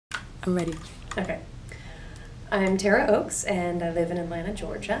I'm ready. Okay. I'm Tara Ochs, and I live in Atlanta,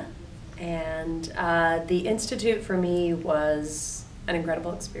 Georgia. And the Institute for me was an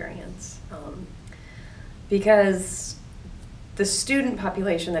incredible experience because the student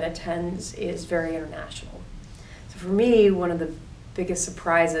population that attends is very international. So for me, one of the biggest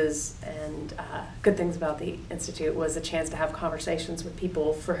surprises and good things about the Institute was the chance to have conversations with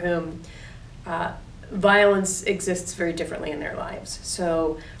people for whom violence exists very differently in their lives.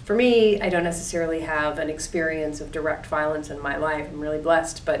 So for me, I don't necessarily have an experience of direct violence in my life. I'm really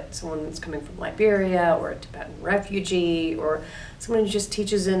blessed, but someone that's coming from Liberia or a Tibetan refugee or someone who just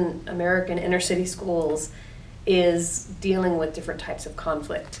teaches in American inner city schools is dealing with different types of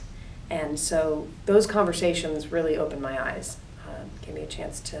conflict. And so those conversations really opened my eyes, gave me a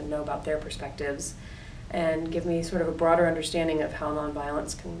chance to know about their perspectives and give me sort of a broader understanding of how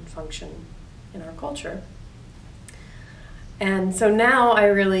nonviolence can function in our culture. And so now I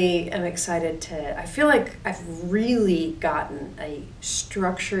really am excited I feel like I've really gotten a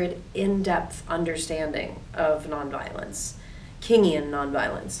structured, in-depth understanding of nonviolence, Kingian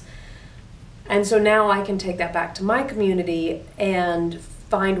nonviolence. And so now I can take that back to my community and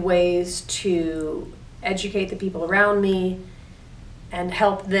find ways to educate the people around me and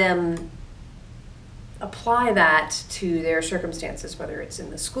help them apply that to their circumstances, whether it's in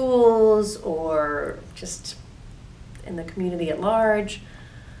the schools or just in the community at large.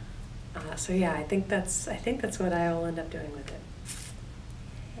 So yeah, I think that's what I will end up doing with it.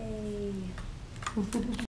 Hey.